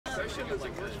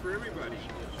Socialism works for everybody.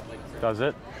 Does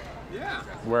it? Yeah.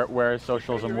 Where has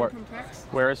socialism worked?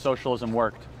 Where has socialism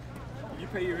worked? You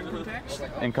pay your income tax?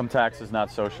 Income tax is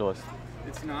not socialist.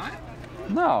 It's not?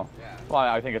 No. Well,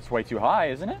 I think it's way too high,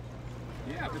 isn't it?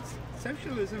 Yeah, but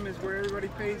socialism is where everybody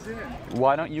pays in.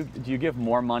 Why don't you, do you give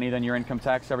more money than your income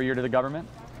tax every year to the government?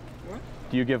 What?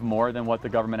 Do you give more than what the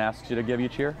government asks you to give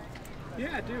each year?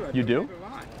 Yeah, I do. You do? A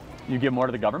lot. You give more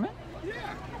to the government? Yeah.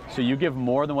 So you give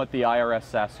more than what the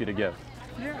IRS asks you to give?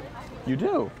 Yeah. You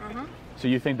do? Uh-huh. So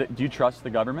you think that, do you trust the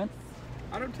government?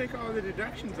 I don't take all the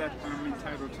deductions that I'm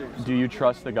entitled to. So do you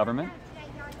trust the government?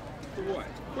 For what?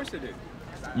 Of course I do.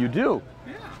 You do?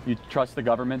 Yeah. You trust the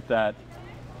government that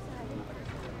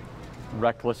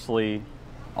recklessly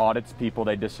audits people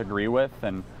they disagree with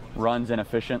and runs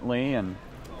inefficiently and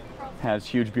has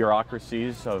huge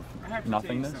bureaucracies of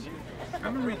nothingness?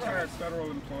 I'm a retired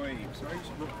federal employee, so I used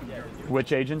to work for the government.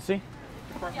 Which agency?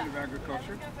 Department of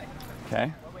Agriculture.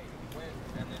 Okay.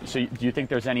 So do you think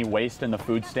there's any waste in the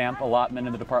food stamp allotment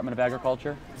in the Department of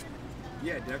Agriculture?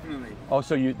 Yeah, definitely. Oh,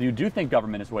 so you do think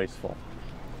government is wasteful?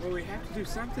 Well, we have to do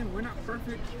something. We're not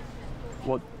perfect.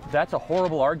 Well, that's a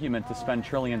horrible argument to spend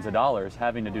trillions of dollars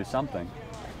having to do something,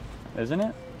 isn't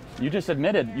it? You just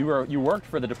admitted you worked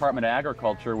for the Department of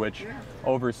Agriculture, which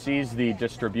oversees the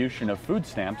distribution of food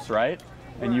stamps, right?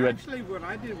 Well, and you had actually, what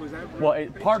I did was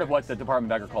part of what the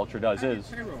Department of Agriculture does is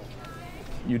payroll.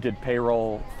 You did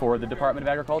payroll for the Department of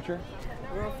Agriculture?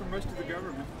 Well, for most of the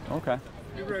government. Okay.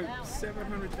 We wrote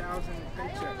 700,000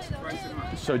 paychecks twice a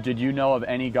month. So did you know of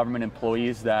any government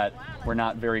employees that were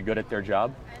not very good at their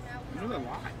job? I know a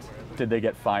lot. Did they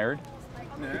get fired?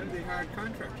 No, they hired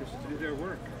contractors to do their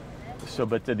work. So,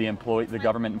 but did the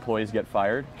government employees get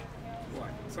fired? What?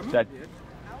 Some of them did.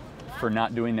 For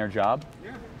not doing their job?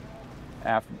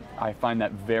 Yeah. I find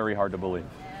that very hard to believe.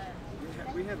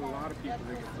 We had a lot of people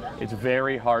that get fired. It's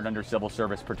very hard under civil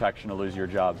service protection to lose your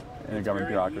job in a government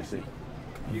bureaucracy.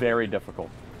 Very difficult.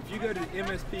 If you go to the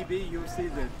MSPB, you'll see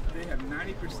that they have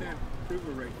 90%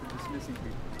 approval rate for dismissing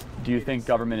people. Do you think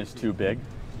government is too big?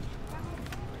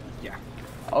 Yeah.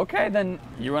 Okay, then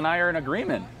you and I are in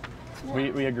agreement.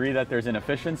 We agree that there's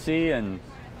inefficiency, and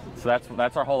so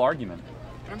that's our whole argument.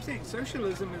 I'm saying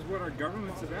socialism is what our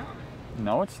government's about.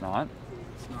 No, it's not.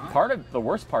 It's not? Part of the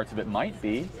worst parts of it might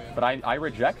be, but I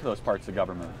reject those parts of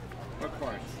government. What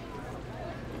parts?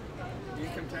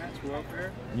 Income tax,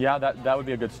 welfare? Yeah, that would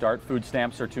be a good start. Food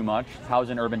stamps are too much.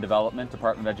 Housing, urban development,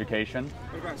 Department of Education.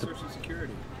 What about Social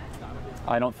Security?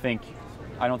 I don't think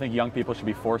young people should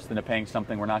be forced into paying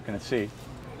something we're not going to see.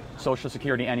 Social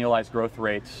Security annualized growth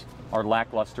rates are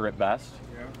lackluster at best.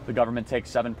 Yeah. The government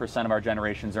takes 7% of our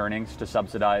generation's earnings to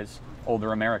subsidize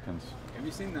older Americans. Have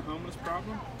you seen the homeless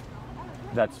problem?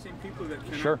 That's Have you seen people that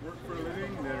cannot sure. work for a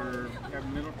living, that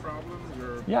have mental problems?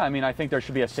 Or yeah, I mean, I think there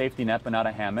should be a safety net, but not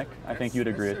a hammock. I think you'd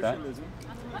agree with that.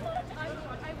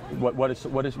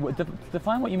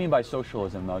 Define what you mean by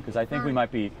socialism, though, because I think we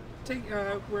might be... Take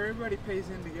where everybody pays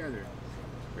in together.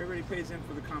 Where everybody pays in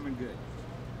for the common good.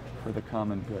 For the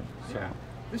common good. So. Yeah.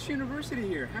 This university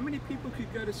here, how many people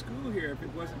could go to school here if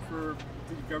it wasn't for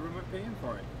the government paying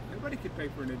for it? Nobody could pay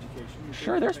for an education.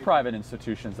 Sure, there's private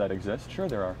institutions that exist. Sure,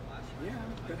 there are. Yeah,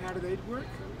 but how do they work?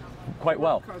 Quite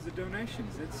well. Because of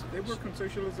donations. They work on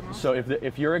socialism also. So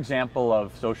if your example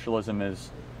of socialism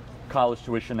is college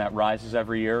tuition that rises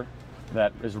every year,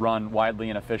 that is run widely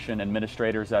inefficient,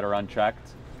 administrators that are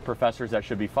unchecked, professors that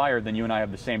should be fired, then you and I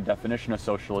have the same definition of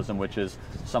socialism, which is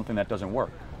something that doesn't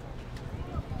work.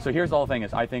 So here's the whole thing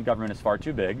is, I think government is far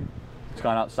too big. It's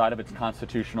gone outside of its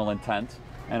constitutional intent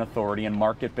and authority, and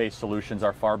market-based solutions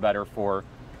are far better for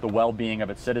the well-being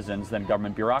of its citizens than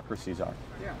government bureaucracies are.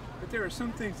 Yeah, but there are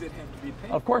some things that have to be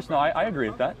paid Of course, no, I agree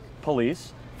with that.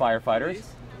 Police, firefighters.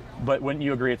 Police. But wouldn't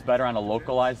you agree it's better on a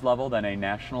localized level than a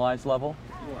nationalized level?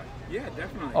 What? Yeah,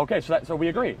 definitely. Okay, so we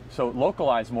agree. So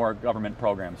localize more government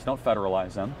programs, don't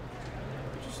federalize them.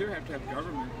 But you still have to have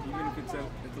government, even if it's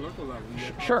at the local level.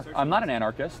 Sure, I'm not an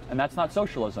anarchist, and that's not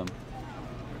socialism.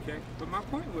 Okay, but my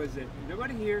point was that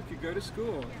nobody here could go to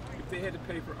school if they had to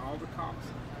pay for all the costs.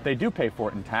 They do pay for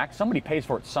it in tax. Somebody pays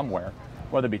for it somewhere,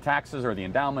 whether it be taxes or the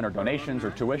endowment or donations or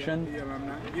tuition. The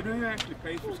alumni. You know who actually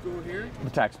pays for school here?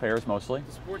 The taxpayers mostly.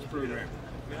 The sports program.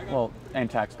 Well, and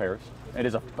taxpayers. It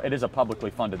is a publicly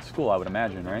funded school, I would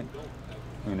imagine, right?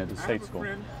 I mean, it's a state school. I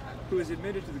have a friend who was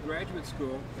admitted to the graduate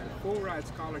school, got a full ride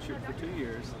scholarship for 2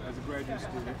 years as a graduate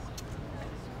student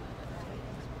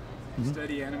to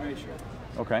study animation.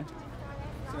 Okay.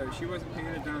 So she wasn't paying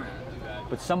a dime.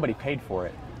 But somebody paid for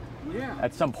it. Yeah.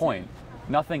 At some point.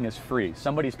 Nothing is free.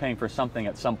 Somebody's paying for something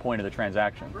at some point of the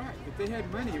transaction. Right. If they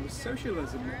had money, it was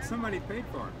socialism that somebody paid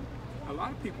for. A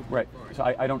lot of people pay Right. for it. So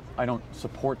I don't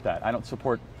support that. I don't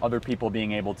support other people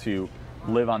being able to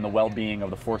live on the well-being of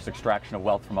the forced extraction of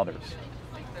wealth from others.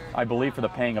 I believe for the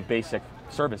paying of basic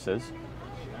services,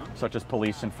 such as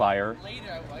police and fire,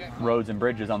 roads and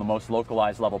bridges on the most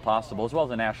localized level possible, as well as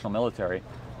the national military.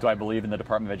 Do I believe in the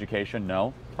Department of Education?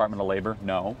 No. Department of Labor?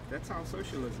 No. That's all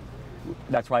socialism.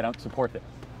 That's why I don't support it.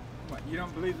 What, you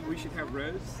don't believe that we should have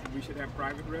roads? We should have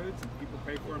private roads and people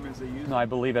pay for them as they use No, them? I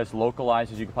believe as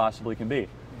localized as you possibly can be.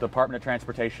 The Department of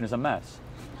Transportation is a mess.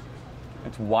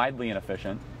 It's widely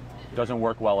inefficient. Doesn't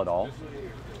work well at all.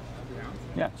 Yeah.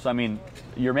 Yeah, so I mean,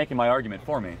 you're making my argument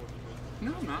for me.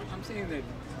 No, I'm not. I'm saying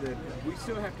that we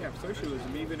still have to have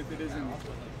socialism, even if it isn't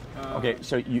Okay,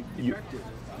 so effective.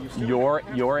 You still have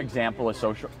to your have example is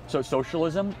so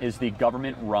socialism is the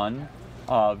government run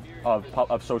of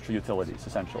social utilities,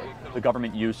 essentially. The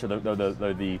government use or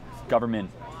the government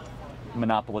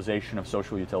monopolization of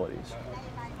social utilities.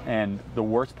 And the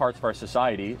worst parts of our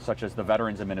society, such as the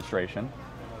Veterans Administration,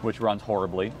 which runs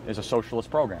horribly, is a socialist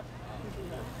program.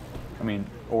 I mean,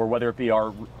 or whether it be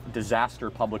our disaster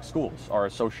public schools are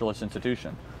a socialist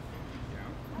institution.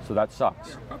 So that sucks.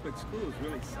 Yeah, public schools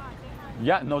really suck.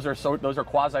 Yeah, and those are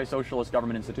quasi-socialist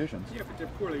government institutions. Yeah, but they're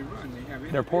poorly run.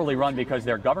 They're poorly run because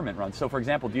they're government run. So, for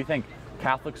example, do you think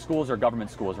Catholic schools or government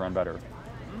schools run better?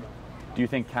 Do you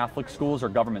think Catholic schools or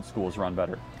government schools run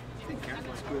better? I think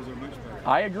Catholic schools are much better.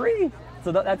 I agree.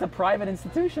 So that's a private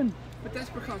institution. But that's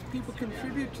because people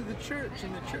contribute to the church,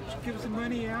 and the church gives the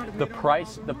money out. And The they don't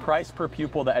price have the price per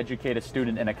pupil to educate a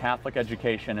student in a Catholic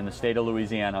education in the state of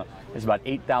Louisiana is about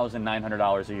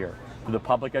 $8,900 a year. For the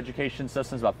public education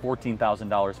system, it's about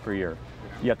 $14,000 per year.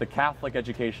 Yet the Catholic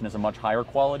education is a much higher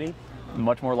quality,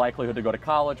 much more likelihood to go to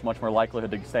college, much more likelihood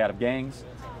to stay out of gangs,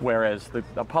 whereas the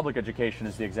public education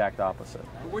is the exact opposite.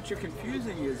 But what you're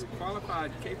confusing is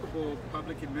qualified, capable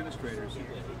public administrators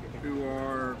who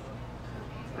are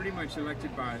pretty much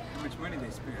elected by how much money they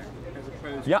spend, as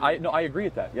opposed Yeah, to, I agree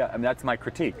with that. Yeah, I mean, that's my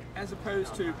critique. as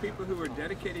opposed to people who are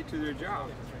dedicated to their job.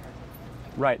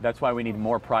 Right, that's why we need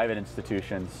more private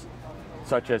institutions,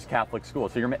 such as Catholic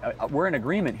schools. So we're in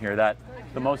agreement here that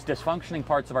the most dysfunctioning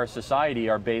parts of our society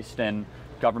are based in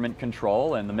government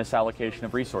control and the misallocation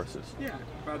of resources. Yeah,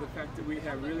 by the fact that we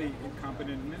have really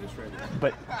incompetent administrators.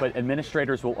 But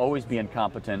administrators will always be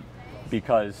incompetent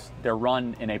because they're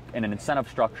run in an incentive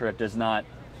structure that does not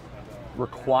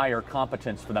require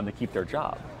competence for them to keep their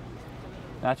job.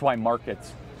 That's why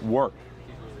markets work,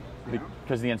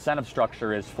 because the incentive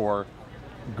structure is for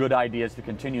good ideas to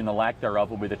continue, and the lack thereof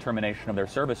will be the termination of their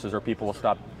services, or people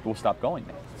will stop going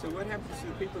there. So what happens to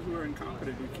the people who are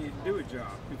incompetent, who can't do a job,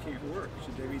 who can't work?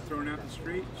 Should they be thrown out in the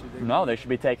street? No, they should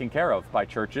be taken care of by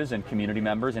churches and community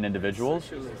members and individuals.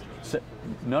 Socialism.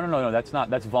 No,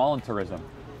 that's voluntarism.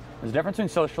 There's a difference between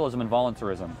socialism and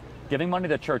voluntarism. Giving money to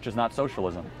the church is not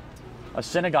socialism. A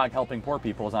synagogue helping poor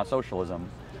people is not socialism.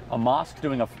 A mosque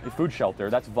doing a food shelter,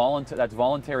 that's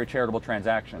voluntary charitable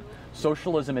transaction.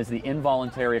 Socialism is the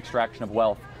involuntary extraction of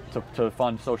wealth to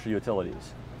fund social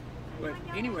utilities. But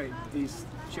anyway, these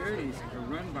charities are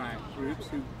run by groups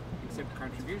who accept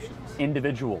contributions.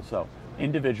 Individuals, though.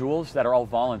 Individuals that are all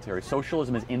voluntary.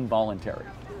 Socialism is involuntary.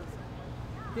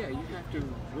 Yeah, you have to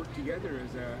work together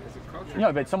as a culture.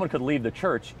 No, but someone could leave the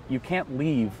church. You can't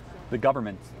leave the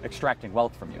government extracting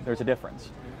wealth from you. There's a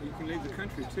difference. You can leave the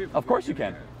country too. Of course you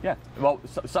can. Yeah. Well,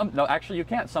 no, actually you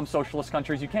can't. Some socialist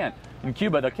countries you can't. In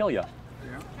Cuba, they'll kill you.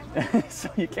 Yeah. So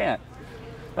you can't.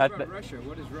 What about Russia?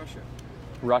 What is Russia?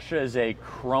 Russia is a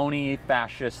crony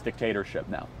fascist dictatorship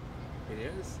now. It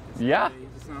is? Yeah.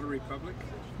 It's not a republic?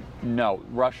 No,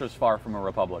 Russia's far from a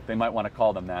republic. They might want to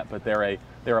call them that, but they're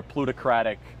a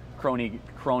plutocratic,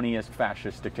 cronyist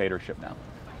fascist dictatorship now.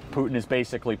 Putin is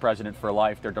basically president for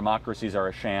life. Their democracies are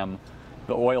a sham.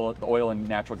 The oil and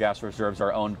natural gas reserves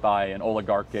are owned by an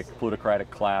oligarchic,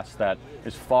 plutocratic class that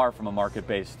is far from a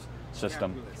market-based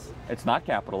system. Capitalist. It's not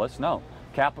capitalist. No.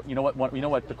 You know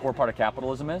what the core part of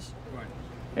capitalism is? What?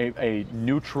 A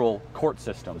neutral court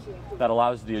system that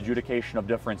allows the adjudication of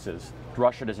differences.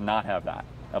 Russia does not have that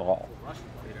at all.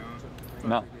 They don't?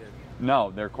 No. They did.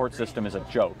 No, their court system is a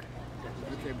joke.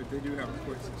 Okay, but they do have a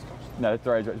court system. No, that's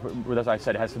right. As I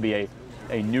said, it has to be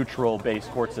a neutral-based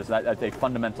court system. That's a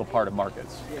fundamental part of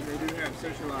markets, Yeah, they do have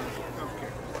socialized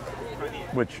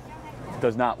healthcare. which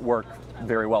does not work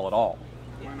very well at all,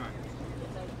 Why not?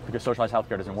 because socialized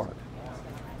healthcare doesn't work.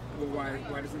 Well,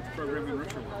 why doesn't the program in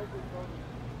Russia work?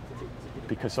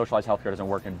 Because socialized healthcare doesn't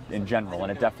work in general,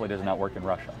 and it definitely does not work in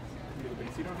Russia. But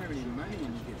if you don't have any money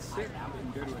and you get sick,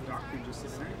 you can go to a doctor just the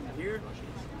same. Here,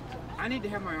 I need to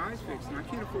have my eyes fixed, and I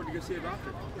can't afford to go see a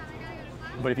doctor.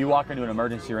 But if you walk into an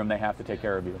emergency room, they have to take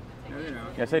care of you. No, they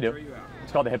don't. Yes, they do. Throw you out.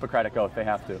 It's called the Hippocratic Oath. They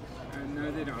have to.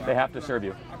 No, they don't. They have to serve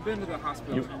you. I've been to the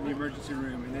hospital in the emergency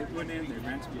room, and they went in, they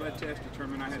ran some blood tests,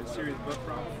 determined I had a serious butt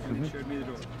problem, and they showed me the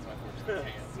door.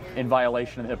 In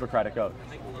violation of the Hippocratic Oath.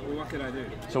 Well, what could I do?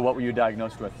 So what were you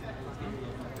diagnosed with?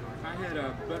 I had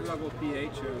a blood level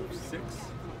pH of 6,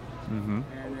 and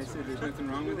they said there's nothing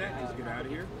wrong with that, just get out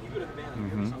of here.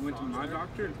 I went to my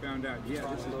doctor and found out, yeah,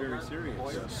 this is very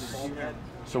serious.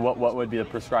 So what would be the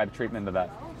prescribed treatment of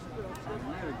that?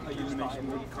 A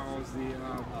determination would cause the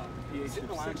pH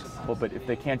of 6. Well, but if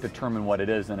they can't determine what it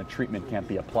is, then a treatment can't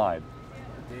be applied.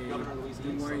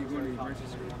 Then why are you going to the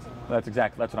emergency room? That's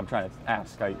what I'm trying to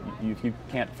ask. If you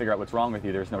can't figure out what's wrong with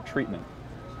you, there's no treatment.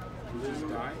 You just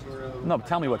die? No,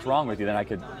 tell me what's wrong with you, then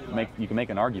you can make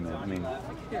an argument. I mean,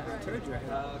 Yeah, I told you I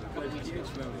had a pH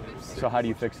level of 6. so how do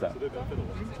you fix that?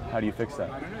 How do you fix that?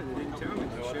 I don't know, they didn't tell me.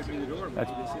 They showed me the door, but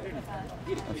they didn't say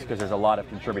anything. That's because there's a lot of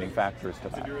contributing factors to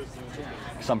that.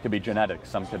 Some could be genetic,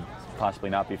 some could possibly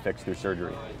not be fixed through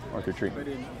surgery or through treatment.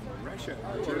 But in Russia,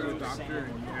 you go to a doctor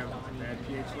and you have a bad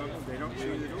pH level, they don't show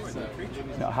you the door, they treat you.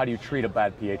 Now, how do you treat a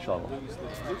bad pH level? I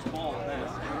don't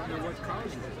know what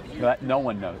causes it. No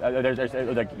one knows.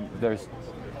 There's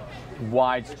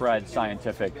widespread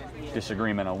scientific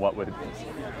disagreement on what would.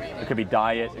 It could be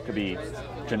diet, it could be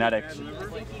genetics,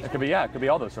 it could be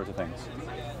all those sorts of things.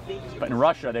 But in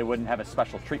Russia, they wouldn't have a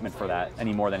special treatment for that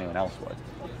any more than anyone else would.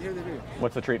 Yeah, they do.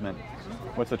 What's the treatment?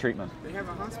 What's the treatment? They have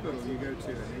a hospital you go to and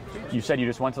they treat you. You said you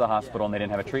just went to the hospital and they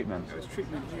didn't have a treatment. That was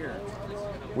treatment here.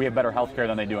 We have better health care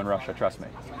than they do in Russia, trust me.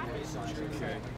 Okay.